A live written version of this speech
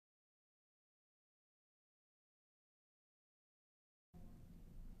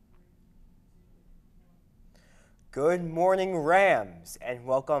Good morning, Rams, and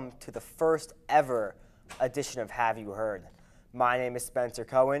welcome to the first ever edition of Have You Heard? My name is Spencer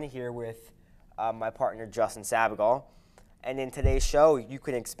Cohen, here with my partner Justin Sabagal. And in today's show, you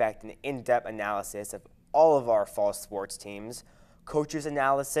can expect an in-depth analysis of all of our fall sports teams, coaches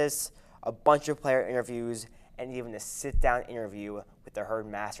analysis, a bunch of player interviews, and even a sit-down interview with the herd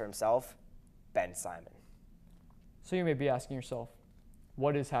master himself, Ben Simon. So you may be asking yourself,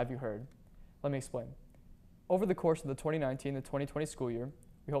 what is Have You Heard? Let me explain. Over the course of the 2019 to 2020 school year,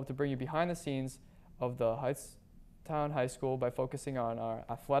 we hope to bring you behind the scenes of the Hightstown High School by focusing on our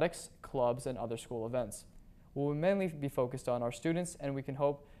athletics, clubs, and other school events. We will mainly be focused on our students, and we can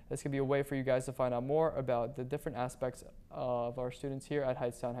hope this can be a way for you guys to find out more about the different aspects of our students here at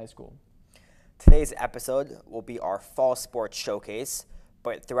Hightstown High School. Today's episode will be our fall sports showcase,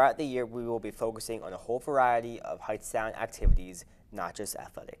 but throughout the year we will be focusing on a whole variety of Hightstown activities, not just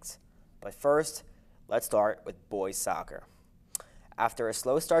athletics. But first, let's start with boys soccer. After a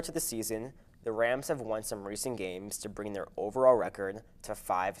slow start to the season, the Rams have won some recent games to bring their overall record to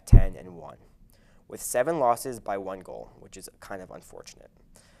 5-10-1, with 7 losses by 1 goal, which is kind of unfortunate.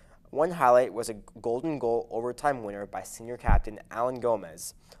 One highlight was a golden goal overtime winner by senior captain Alan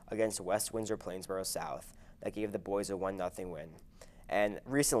Gomez against West Windsor Plainsboro South that gave the boys a 1-0 win. And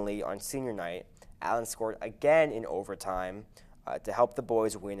recently, on senior night, Alan scored again in overtime to help the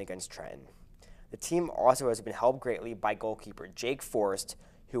boys win against Trenton. The team also has been helped greatly by goalkeeper Jake Forrest,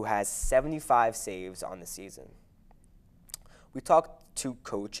 who has 75 saves on the season. We talked to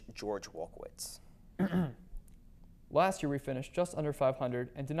Coach George Wolkowitz. Last year we finished just under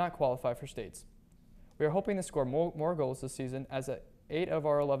 500 and did not qualify for states. We are hoping to score more goals this season, as 8 of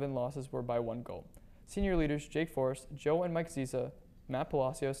our 11 losses were by 1 goal. Senior leaders Jake Forrest, Joe and Mike Ziza, Matt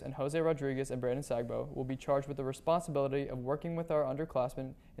Palacios, and Jose Rodriguez and Brandon Sagbo will be charged with the responsibility of working with our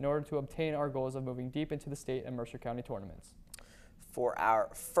underclassmen in order to obtain our goals of moving deep into the state and Mercer County tournaments. For our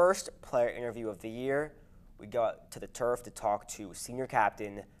first player interview of the year, we go out to the turf to talk to senior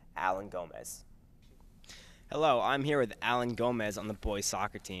captain Alan Gomez. Hello, I'm here with Alan Gomez on the boys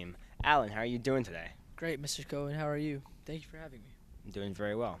soccer team. Alan, how are you doing today? Great, Mr. Cohen. How are you? Thank you for having me. I'm doing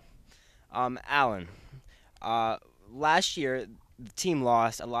very well. Alan, last year the team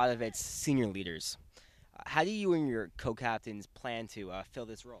lost a lot of its senior leaders. How do you and your co-captains plan to fill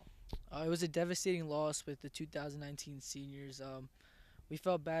this role? It was a devastating loss with the 2019 seniors. We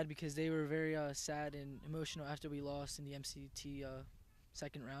felt bad because they were very sad and emotional after we lost in the MCT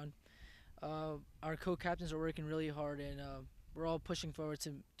second round. Our co-captains are working really hard, and we're all pushing forward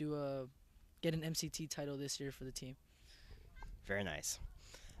to get an MCT title this year for the team. Very nice.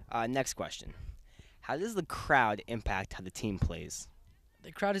 Next question. How does the crowd impact how the team plays?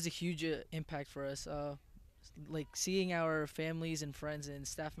 The crowd is a huge impact for us. Like seeing our families and friends and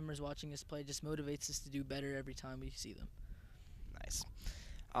staff members watching us play just motivates us to do better every time we see them. Nice.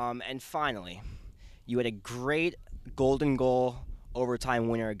 And finally, you had a great golden goal overtime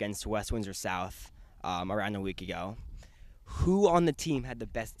winner against West Windsor South around a week ago. Who on the team had the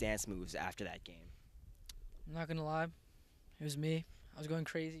best dance moves after that game? I'm not going to lie. It was me. I was going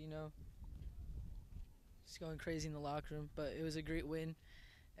crazy, Just going crazy in the locker room. But it was a great win,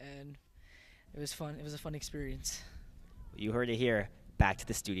 and it was fun. It was a fun experience. You heard it here. Back to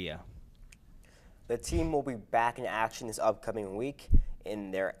the studio. The team will be back in action this upcoming week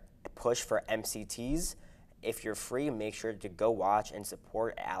in their push for MCTs. If you're free, make sure to go watch and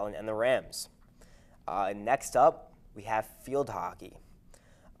support Allen and the Rams. Next up, we have field hockey.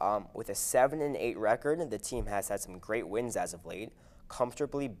 With a 7-8 record, the team has had some great wins as of late,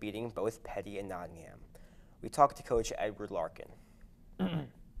 comfortably beating both Petty and Nottingham. We talked to Coach Edward Larkin.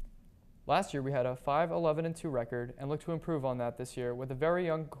 Last year we had a 5-11-2 record and look to improve on that this year with a very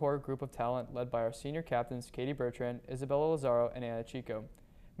young core group of talent led by our senior captains Katie Bertrand, Isabella Lazaro, and Anna Chico.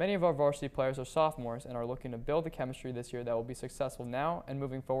 Many of our varsity players are sophomores and are looking to build the chemistry this year that will be successful now and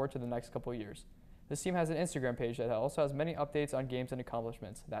moving forward to the next couple years. This team has an Instagram page that also has many updates on games and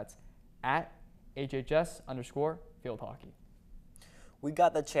accomplishments. That's at HHS_field hockey. We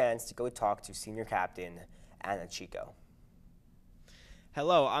got the chance to go talk to senior captain Anna Chico.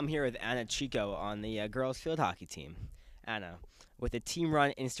 Hello, I'm here with Anna Chico on the girls field hockey team. Anna, with a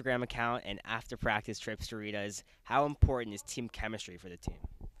team-run Instagram account and after-practice trips to Rita's, how important is team chemistry for the team?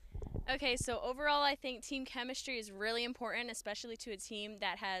 Okay, so overall I think team chemistry is really important, especially to a team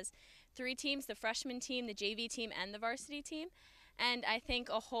that has 3 teams, the freshman team, the JV team, and the varsity team. And I think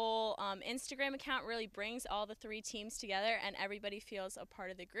a whole Instagram account really brings all the 3 teams together and everybody feels a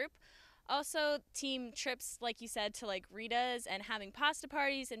part of the group. Also, team trips, like you said, to like Rita's and having pasta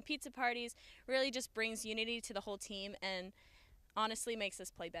parties and pizza parties really just brings unity to the whole team and honestly makes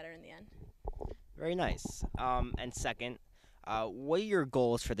us play better in the end. Very nice. And second, what are your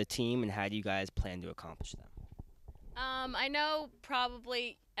goals for the team, and how do you guys plan to accomplish them? I know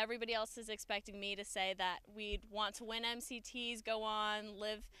probably everybody else is expecting me to say that we'd want to win MCTs, go on,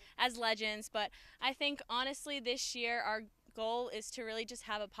 live as legends, but I think honestly this year our goal is to really just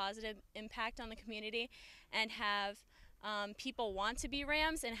have a positive impact on the community and have people want to be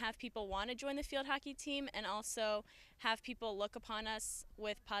Rams and have people want to join the field hockey team and also have people look upon us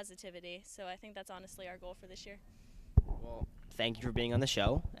with positivity. So I think that's honestly our goal for this year. Well, thank you for being on the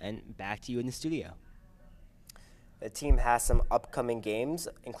show, and back to you in the studio. The team has some upcoming games,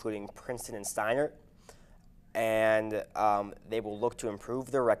 including Princeton and Steiner, and they will look to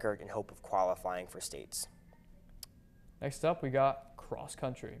improve their record in hope of qualifying for states. Next up, we got cross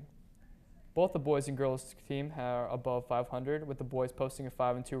country. Both the boys and girls team are above 500, with the boys posting a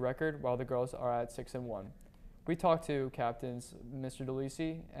 5-2 record, while the girls are at 6-1. We talked to captains Mr.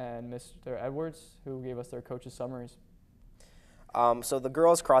 DeLisi and Mr. Edwards, who gave us their coaches' summaries. So the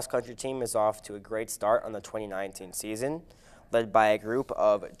girls' cross-country team is off to a great start on the 2019 season, led by a group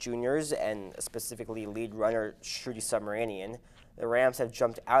of juniors and specifically lead runner Shruti Submaranian. The Rams have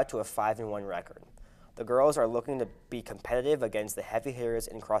jumped out to a 5-1 record. The girls are looking to be competitive against the heavy hitters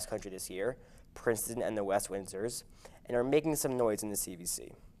in cross-country this year, Princeton and the West Windsors, and are making some noise in the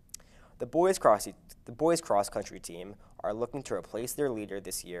CVC. The boys' cross-country team are looking to replace their leader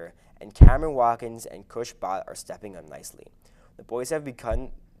this year, and Cameron Watkins and Kush Bott are stepping up nicely. The boys have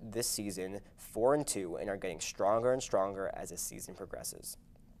begun this season 4-2 and are getting stronger and stronger as the season progresses.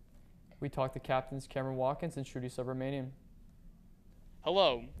 We talked to captains Cameron Watkins and Shruti Subramanian.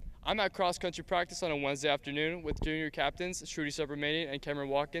 Hello, I'm at cross-country practice on a Wednesday afternoon with junior captains Shruti Subramanian and Cameron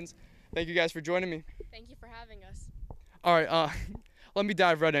Watkins. Thank you guys for joining me. Thank you for having us. All right, let me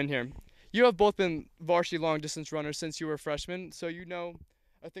dive right in here. You have both been varsity long-distance runners since you were freshmen, so you know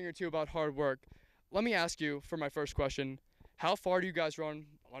a thing or two about hard work. Let me ask you, for my first question, how far do you guys run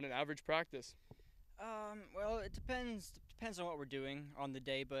on an average practice? Well, it depends on what we're doing on the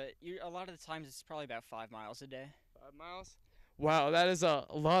day, but a lot of the times it's probably about 5 miles a day. 5 miles? Wow, that is a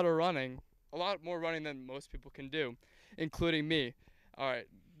lot of running. A lot more running than most people can do, including me. All right,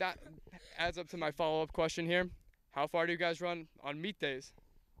 that adds up to my follow-up question here. How far do you guys run on meet days?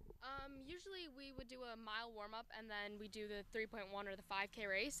 Usually we would do a mile warm-up, and then we do the 3.1 or the 5K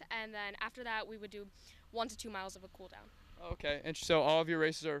race, and then after that we would do 1 to 2 miles of a cool down. Okay, and so all of your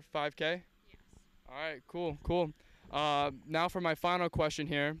races are 5K? Yes. All right, cool. Now for my final question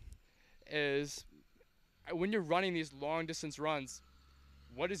here is, when you're running these long distance runs,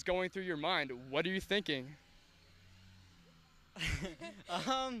 what is going through your mind? What are you thinking?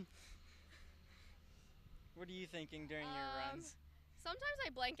 What are you thinking during your runs? Sometimes I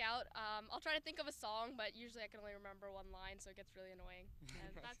blank out. I'll try to think of a song, but usually I can only remember one line, so it gets really annoying. And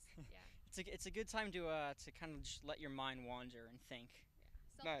that's, yeah. It's a good time to kind of just let your mind wander and think.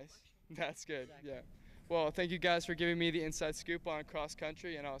 Yeah. Nice. That's good. Exactly. Yeah. Well, thank you guys for giving me the inside scoop on cross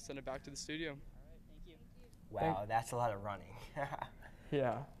country, and I'll send it back to the studio. All right, thank you. Wow, that's a lot of running.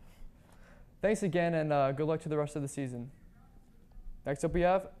 Yeah. Thanks again, and good luck to the rest of the season. Next up, we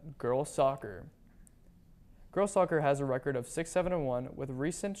have girls soccer. Girls soccer has a record of 6-7-1 with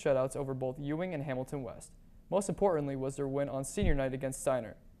recent shutouts over both Ewing and Hamilton West. Most importantly was their win on senior night against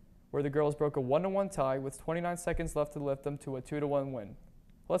Steiner, where the girls broke a 1-1 tie with 29 seconds left to lift them to a 2-1 win.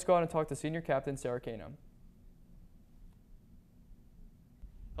 Let's go out and talk to senior captain Sarah Kano.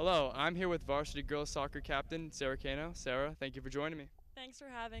 Hello, I'm here with varsity girls soccer captain Sarah Kano. Sarah, thank you for joining me. Thanks for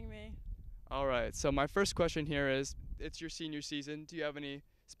having me. All right, so my first question here is, it's your senior season. Do you have any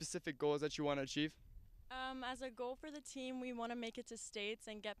specific goals that you want to achieve? As a goal for the team, we want to make it to states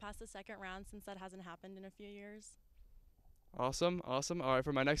and get past the second round since that hasn't happened in a few years. Awesome. All right,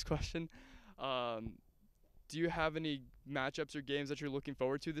 for my next question, do you have any matchups or games that you're looking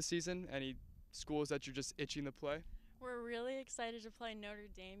forward to this season? Any schools that you're just itching to play? We're really excited to play Notre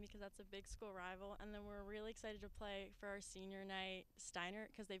Dame because that's a big school rival, and then we're really excited to play for our senior night Steiner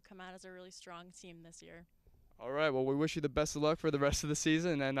because they've come out as a really strong team this year. All right, well, we wish you the best of luck for the rest of the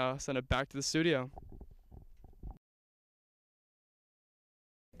season, and send it back to the studio.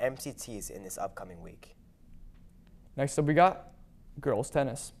 MCTs in this upcoming week. Next up, we got girls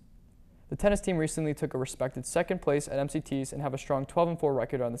tennis. The tennis team recently took a respected second place at MCTs and have a strong 12-4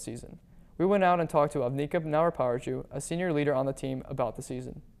 record on the season. We went out and talked to Avnika Nawarparaju, a senior leader on the team, about the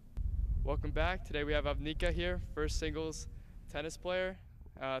season. Welcome back. Today we have Avnika here, first singles tennis player.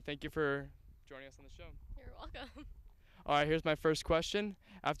 Thank you for joining us on the show. You're welcome. All right, here's my first question.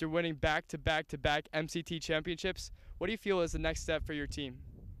 After winning back-to-back-to-back MCT championships, what do you feel is the next step for your team?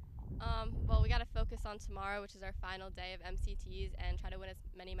 Well, we got to focus on tomorrow, which is our final day of MCTs, and try to win as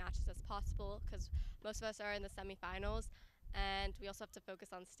many matches as possible because most of us are in the semifinals, and we also have to focus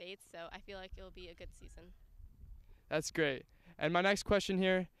on states, so I feel like it'll be a good season. That's great. And my next question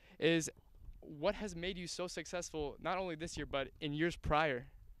here is, what has made you so successful, not only this year, but in years prior?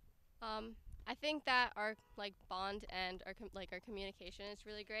 I think that our bond and our communication is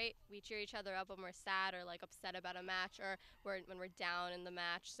really great. We cheer each other up when we're sad or upset about a match or when we're down in the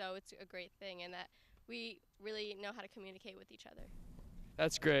match. So it's a great thing, and that we really know how to communicate with each other.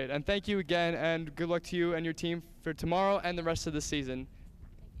 That's great. And thank you again, and good luck to you and your team for tomorrow and the rest of the season.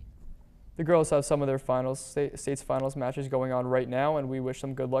 The girls have some of their state's finals matches going on right now, and we wish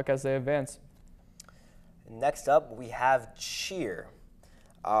them good luck as they advance. Next up, we have cheer.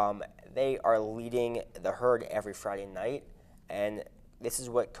 They are leading the Herd every Friday night, and this is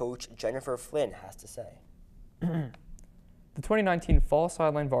what Coach Jennifer Flynn has to say. The 2019 Fall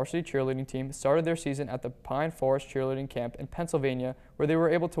Sideline Varsity Cheerleading Team started their season at the Pine Forest Cheerleading Camp in Pennsylvania, where they were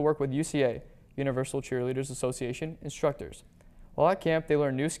able to work with UCA, Universal Cheerleaders Association, instructors. While at camp, they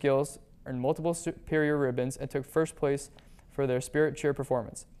learned new skills, earned multiple superior ribbons, and took first place for their Spirit Cheer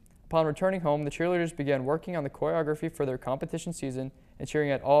performance. Upon returning home, the cheerleaders began working on the choreography for their competition season and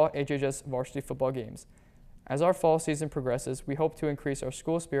cheering at all HHS varsity football games. As our fall season progresses, we hope to increase our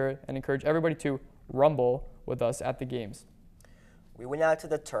school spirit and encourage everybody to rumble with us at the games. We went out to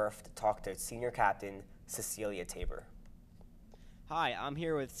the turf to talk to senior captain Cecilia Tabor. Hi, I'm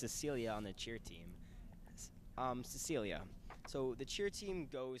here with Cecilia on the cheer team. Cecilia, so the cheer team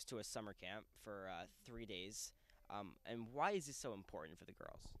goes to a summer camp for 3 days, and why is this so important for the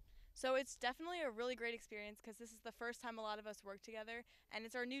girls? So it's definitely a really great experience because this is the first time a lot of us work together, and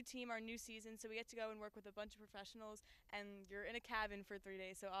it's our new team, our new season, so we get to go and work with a bunch of professionals, and you're in a cabin for 3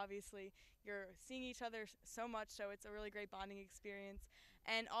 days, so obviously you're seeing each other so much, so it's a really great bonding experience.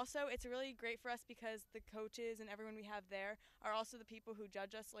 And also it's really great for us because the coaches and everyone we have there are also the people who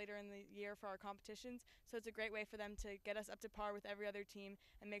judge us later in the year for our competitions, so it's a great way for them to get us up to par with every other team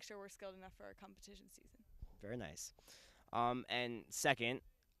and make sure we're skilled enough for our competition season. Very nice. And second,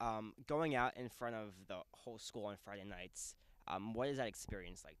 going out in front of the whole school on Friday nights, what is that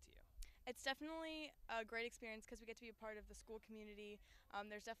experience like to you? It's definitely a great experience because we get to be a part of the school community.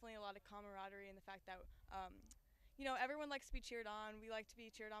 There's definitely a lot of camaraderie in the fact that, everyone likes to be cheered on. We like to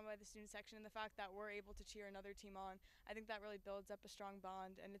be cheered on by the student section, and the fact that we're able to cheer another team on, I think that really builds up a strong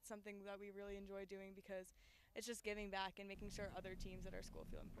bond, and it's something that we really enjoy doing because it's just giving back and making sure other teams at our school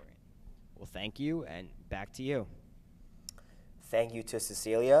feel important. Well, thank you, and back to you. Thank you to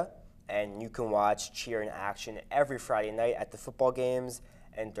Cecilia, and you can watch cheer in action every Friday night at the football games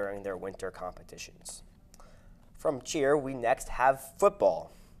and during their winter competitions. From cheer, we next have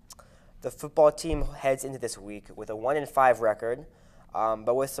football. The football team heads into this week with a 1-5 record,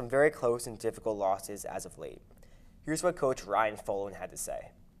 but with some very close and difficult losses as of late. Here's what Coach Ryan Folan had to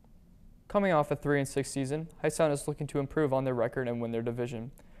say. Coming off a 3-6 season, Hightstown is looking to improve on their record and win their division.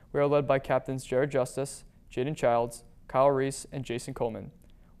 We are led by captains Jared Justice, Jaden Childs, Kyle Reese, and Jason Coleman.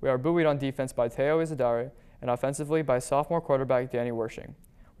 We are buoyed on defense by Teo Isadare and offensively by sophomore quarterback Danny Wershing.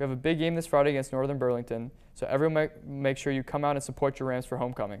 We have a big game this Friday against Northern Burlington, so everyone make sure you come out and support your Rams for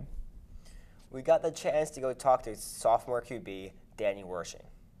homecoming. We got the chance to go talk to sophomore QB Danny Wershing.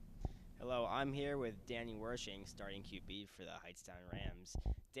 Hello, I'm here with Danny Wershing, starting QB for the Hightstown Rams.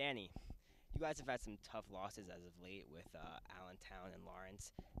 Danny, you guys have had some tough losses as of late with Allentown and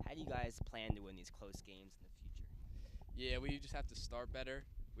Lawrence. How do you guys plan to win these close games in the future? Yeah, we just have to start better.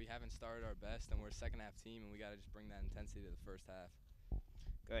 We haven't started our best, and we're a second-half team, and we got to just bring that intensity to the first half.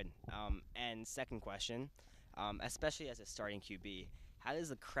 Good. And second question, especially as a starting QB, how does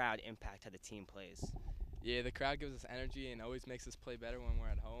the crowd impact how the team plays? Yeah, the crowd gives us energy and always makes us play better when we're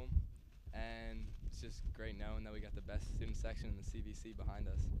at home, and it's just great knowing that we got the best student section in the CVC behind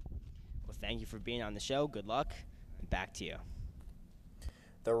us. Well, thank you for being on the show. Good luck, and back to you.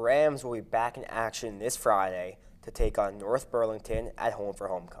 The Rams will be back in action this Friday to take on North Burlington at home for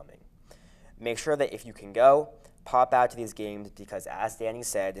homecoming. Make sure that if you can go, pop out to these games because, as Danny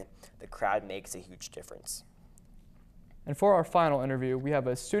said, the crowd makes a huge difference. And for our final interview, we have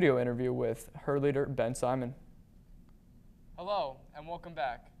a studio interview with Herd leader Ben Simon. Hello, and welcome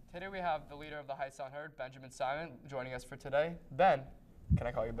back. Today we have the leader of the Hightstown Herd, Benjamin Simon, joining us for today. Ben, can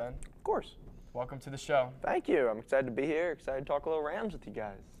I call you Ben? Of course. Welcome to the show. Thank you. I'm excited to be here, excited to talk a little Rams with you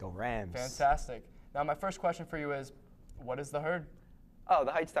guys. Go Rams. Fantastic. Now my first question for you is, what is the Herd? Oh,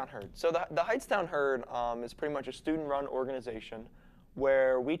 the Hightstown Herd. So the Hightstown Herd is pretty much a student-run organization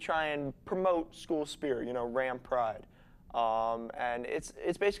where we try and promote school spirit, Ram pride. And it's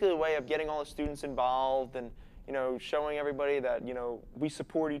basically a way of getting all the students involved and, showing everybody that, we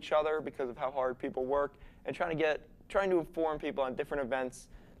support each other because of how hard people work, and trying to inform people on different events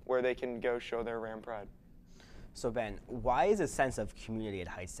where they can go show their Ram pride. So Ben, why is a sense of community at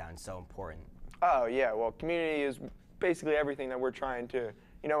Hightstown so important? Oh yeah, well, community is basically everything that we're trying to,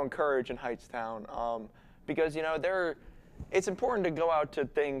 encourage in Hightstown. Because it's important to go out to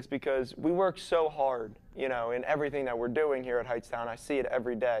things because we work so hard, in everything that we're doing here at Hightstown. I see it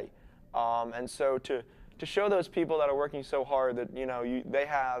every day, and so to show those people that are working so hard that they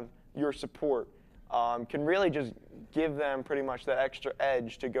have your support, can really just give them pretty much that extra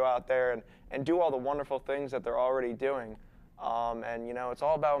edge to go out there and do all the wonderful things that they're already doing. And it's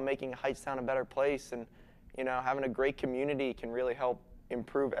all about making Hightstown a better place, and having a great community can really help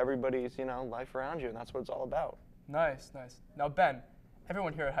improve everybody's life around you, and that's what it's all about. Nice, nice. Now Ben,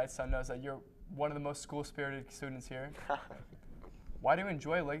 everyone here at Hightstown knows that you're one of the most school-spirited students here. Why do you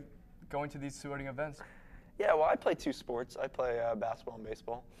enjoy going to these sporting events? Yeah, well, I play two sports. I play basketball and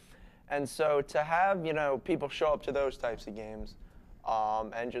baseball. And so to have, people show up to those types of games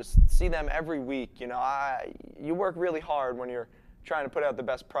and just see them every week, you work really hard when you're trying to put out the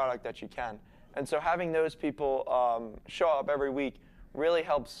best product that you can. And so having those people show up every week really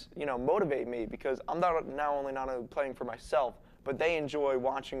helps, motivate me, because I'm not only playing for myself, but they enjoy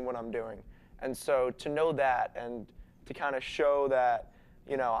watching what I'm doing. And so to know that and to kind of show that,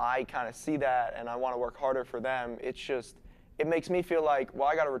 I kind of see that and I want to work harder for them, it makes me feel like, well,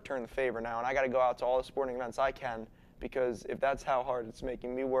 I got to return the favor now, and I got to go out to all the sporting events I can, because if that's how hard it's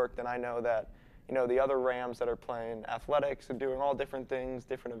making me work, then I know that, the other Rams that are playing athletics and doing all different things,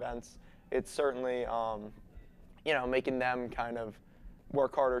 different events, it's certainly, making them kind of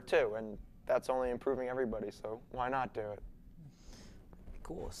work harder too, and that's only improving everybody, so why not do it?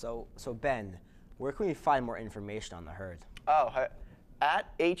 Cool. So Ben, where can we find more information on the herd? Oh,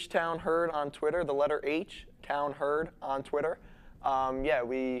 at Hightstown Herd on Twitter, the letter H, Town Herd on Twitter. Yeah,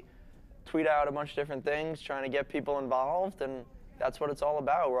 we tweet out a bunch of different things, trying to get people involved, and that's what it's all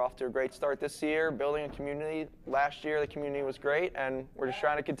about. We're off to a great start this year, building a community. Last year, the community was great, and we're just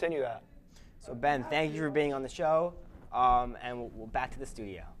trying to continue that. So Ben, thank you for being on the show, and we'll back to the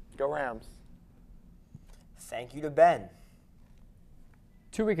studio. Go Rams. Thank you to Ben.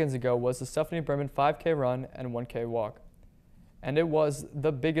 2 weekends ago was the Stephanie Berman 5K run and 1K walk. And it was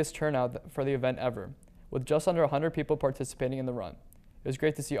the biggest turnout for the event ever, with just under 100 people participating in the run. It was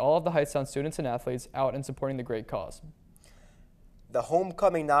great to see all of the Hightstown students and athletes out and supporting the great cause. The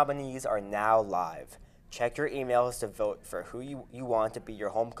homecoming nominees are now live. Check your emails to vote for who you want to be your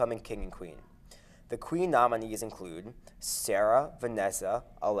homecoming king and queen. The queen nominees include Sarah, Vanessa,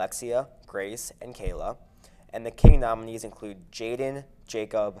 Alexia, Grace, and Kayla. And the king nominees include Jaden,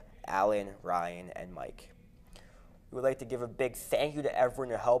 Jacob, Alan, Ryan, and Mike. We would like to give a big thank you to everyone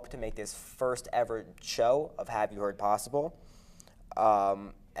who helped to make this first ever show of Have You Heard possible.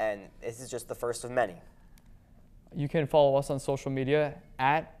 And this is just the first of many. You can follow us on social media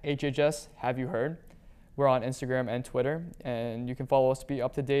at HHS Have You Heard. We're on Instagram and Twitter, and you can follow us to be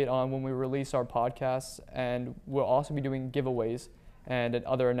up to date on when we release our podcasts, and we'll also be doing giveaways and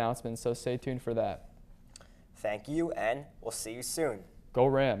other announcements, so stay tuned for that. Thank you, and we'll see you soon. Go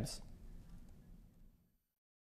Rams.